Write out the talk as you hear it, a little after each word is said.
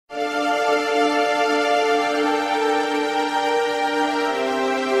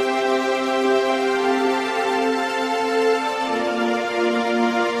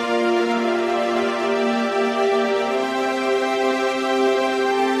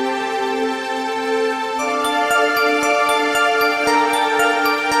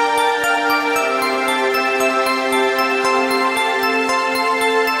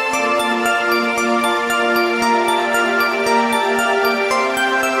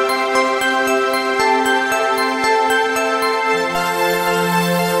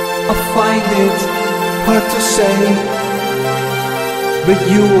I find it hard to say, but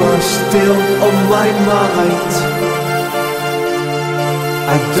you are still on my mind.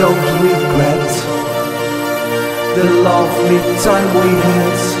 I don't regret the lovely time we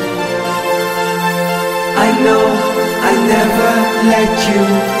had. I know I never let you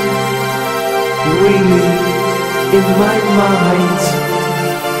really in my mind.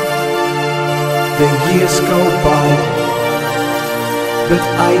 The years go by, but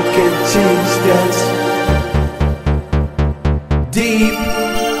I can't change that. Deep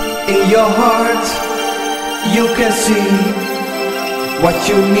in your heart, you can see what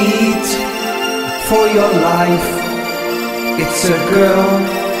you need for your life. It's a girl,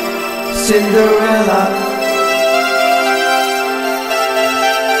 Cinderella.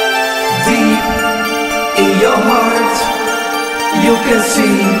 Deep in your heart, you can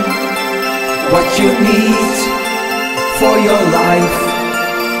see what you need for your life.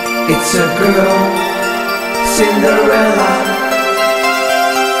 It's a girl, Cinderella.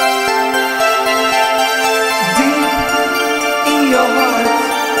 Deep in your heart,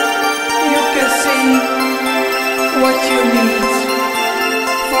 you can see what you need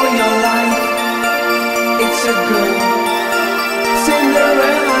for your life. It's a girl,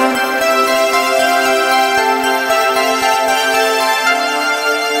 Cinderella.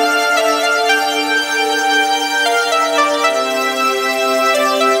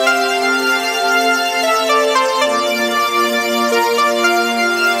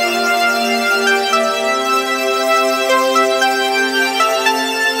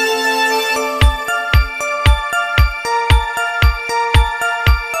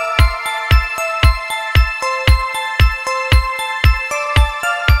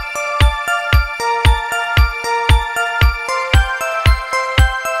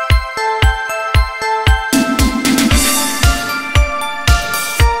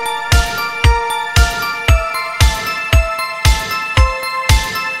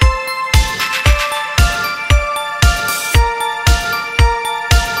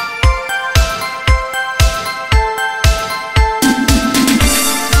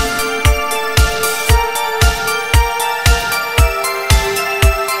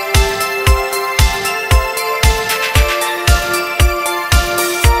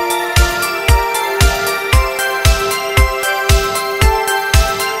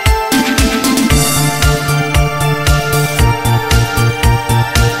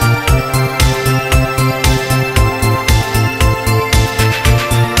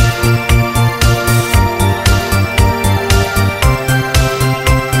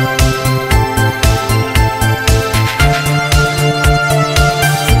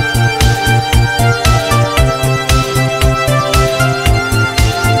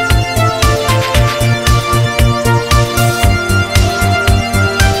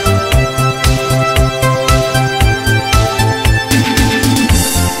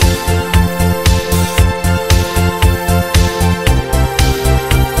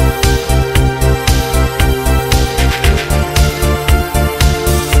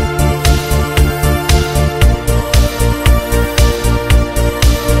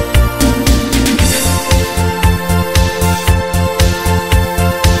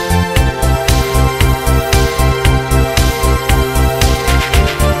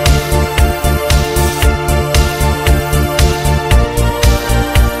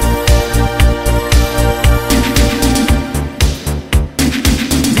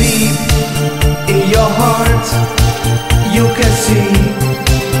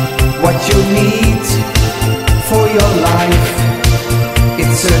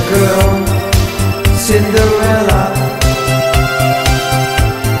 Cinderella.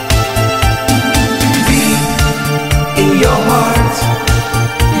 Deep in your heart,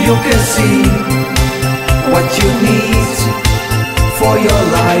 you can see what you need for your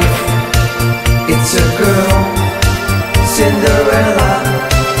life. It's a girl, Cinderella.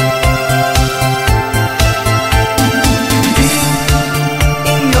 Deep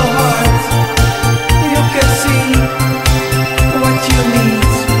in your heart, you can see what you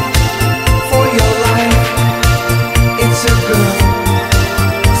need for your life. It's a girl,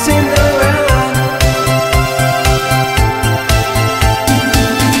 Cinderella.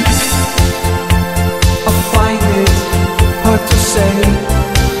 I find it hard to say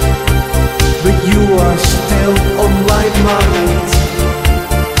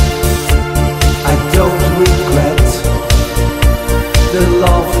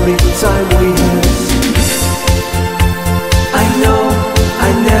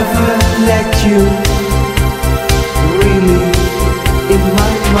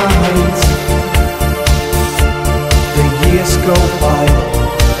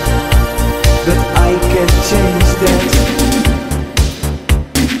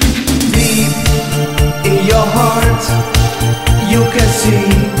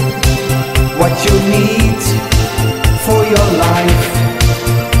what you need for your life.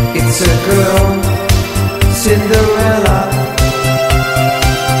 It's a girl, Cinderella.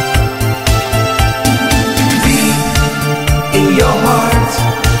 Deep in your heart,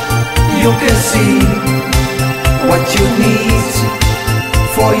 you can see what you need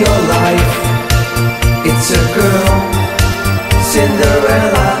for your life. It's a girl,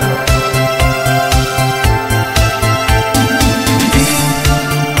 Cinderella.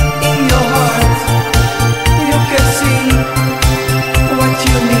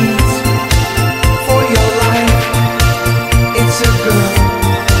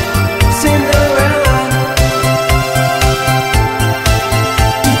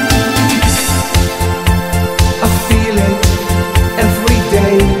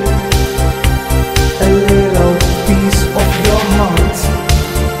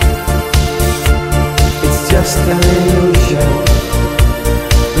 An illusion,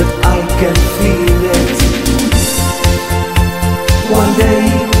 but I can feel it. One day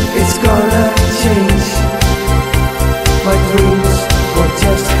it's gonna change. My dreams will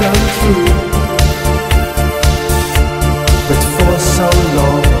just come true. But for so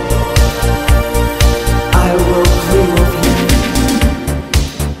long I will dream of you.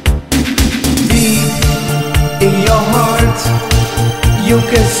 Deep in your heart you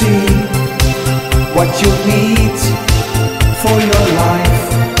can see what you need for your life.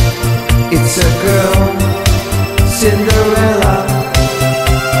 It's a girl, Cinderella.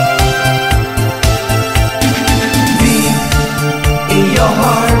 Deep in your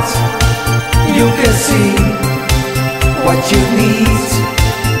heart, you can see what you need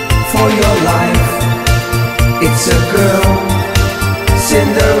for your life. It's a girl,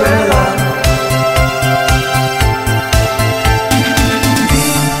 Cinderella.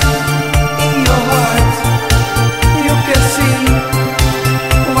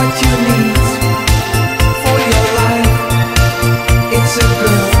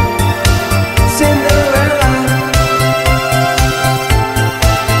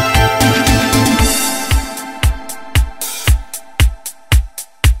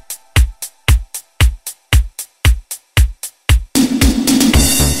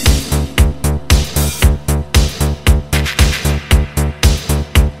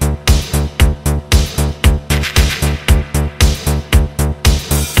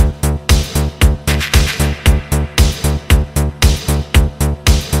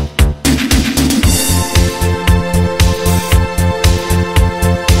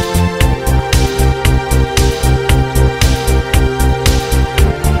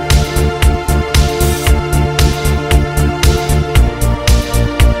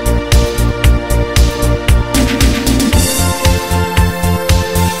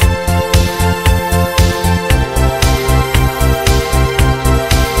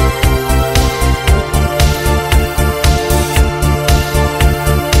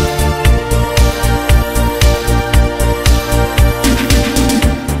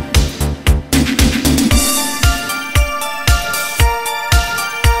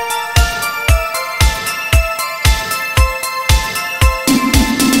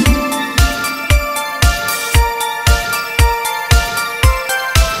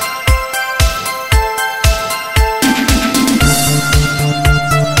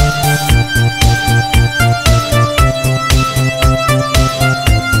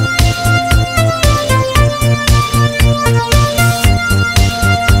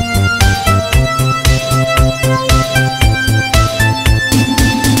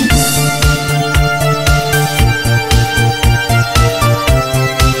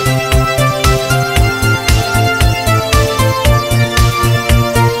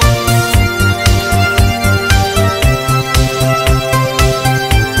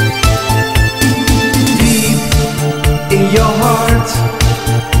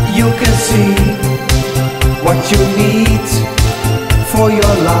 What you need for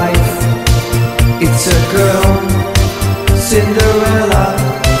your life. It's a girl, Cinderella.